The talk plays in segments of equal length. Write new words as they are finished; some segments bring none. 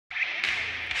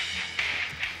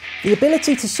The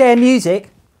ability to share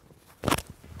music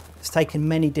has taken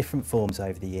many different forms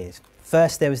over the years.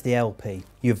 First there was the LP.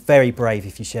 You were very brave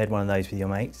if you shared one of those with your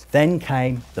mates. Then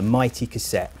came the mighty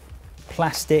cassette.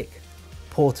 Plastic,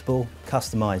 portable,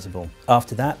 customisable.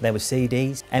 After that there were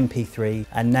CDs, MP3,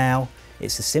 and now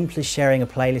it's as simple as sharing a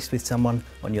playlist with someone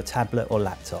on your tablet or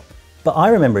laptop. But I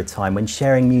remember a time when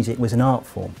sharing music was an art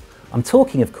form. I'm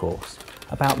talking, of course,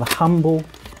 about the humble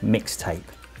mixtape.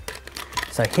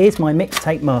 So here's my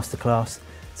mixtape masterclass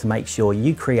to make sure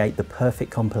you create the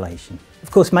perfect compilation. Of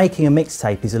course, making a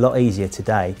mixtape is a lot easier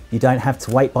today. You don't have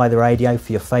to wait by the radio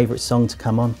for your favourite song to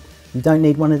come on. You don't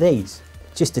need one of these,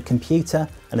 just a computer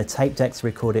and a tape deck to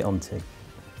record it onto.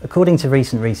 According to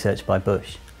recent research by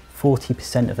Bush,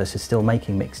 40% of us are still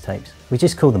making mixtapes. We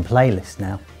just call them playlists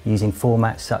now, using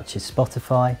formats such as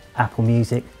Spotify, Apple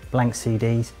Music, blank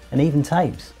CDs, and even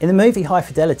tapes. In the movie High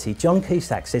Fidelity, John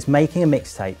Cusack says making a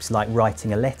mixtape's like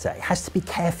writing a letter. It has to be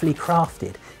carefully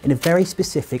crafted in a very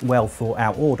specific, well thought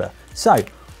out order. So,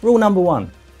 rule number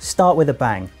one, start with a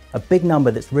bang, a big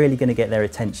number that's really going to get their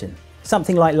attention.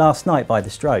 Something like Last Night by The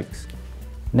Strokes.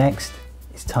 Next,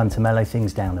 it's time to mellow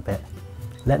things down a bit.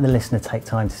 Let the listener take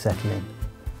time to settle in.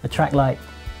 A track like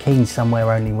Keen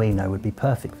Somewhere Only We Know would be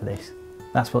perfect for this.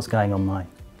 That's what's going on mine.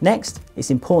 Next,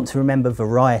 it's important to remember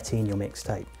variety in your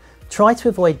mixtape. Try to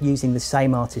avoid using the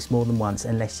same artist more than once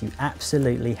unless you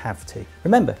absolutely have to.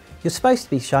 Remember, you're supposed to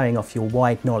be showing off your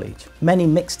wide knowledge. Many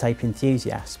mixtape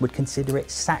enthusiasts would consider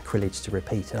it sacrilege to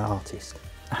repeat an artist.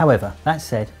 However, that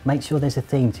said, make sure there's a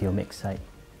theme to your mixtape.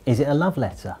 Is it a love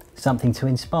letter? Something to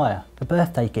inspire? A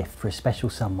birthday gift for a special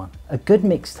someone? A good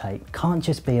mixtape can't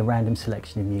just be a random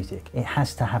selection of music. It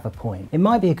has to have a point. It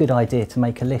might be a good idea to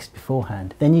make a list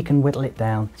beforehand. Then you can whittle it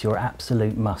down to your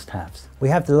absolute must-haves. We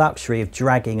have the luxury of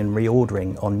dragging and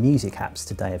reordering on music apps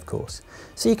today, of course.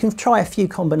 So you can try a few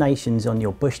combinations on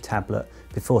your Bush tablet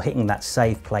before hitting that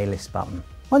Save Playlist button.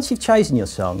 Once you've chosen your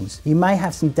songs, you may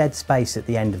have some dead space at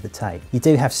the end of the tape. You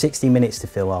do have 60 minutes to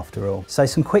fill after all. So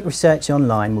some quick research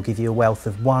online will give you a wealth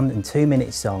of 1 and 2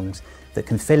 minute songs that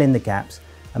can fill in the gaps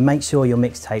and make sure your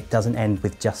mixtape doesn't end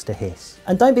with just a hiss.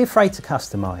 And don't be afraid to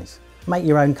customise. Make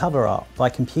your own cover art by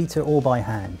computer or by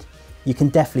hand. You can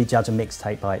definitely judge a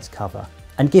mixtape by its cover.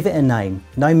 And give it a name.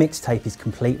 No mixtape is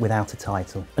complete without a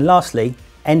title. And lastly,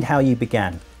 end how you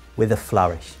began, with a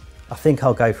flourish. I think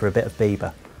I'll go for a bit of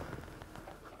Bieber.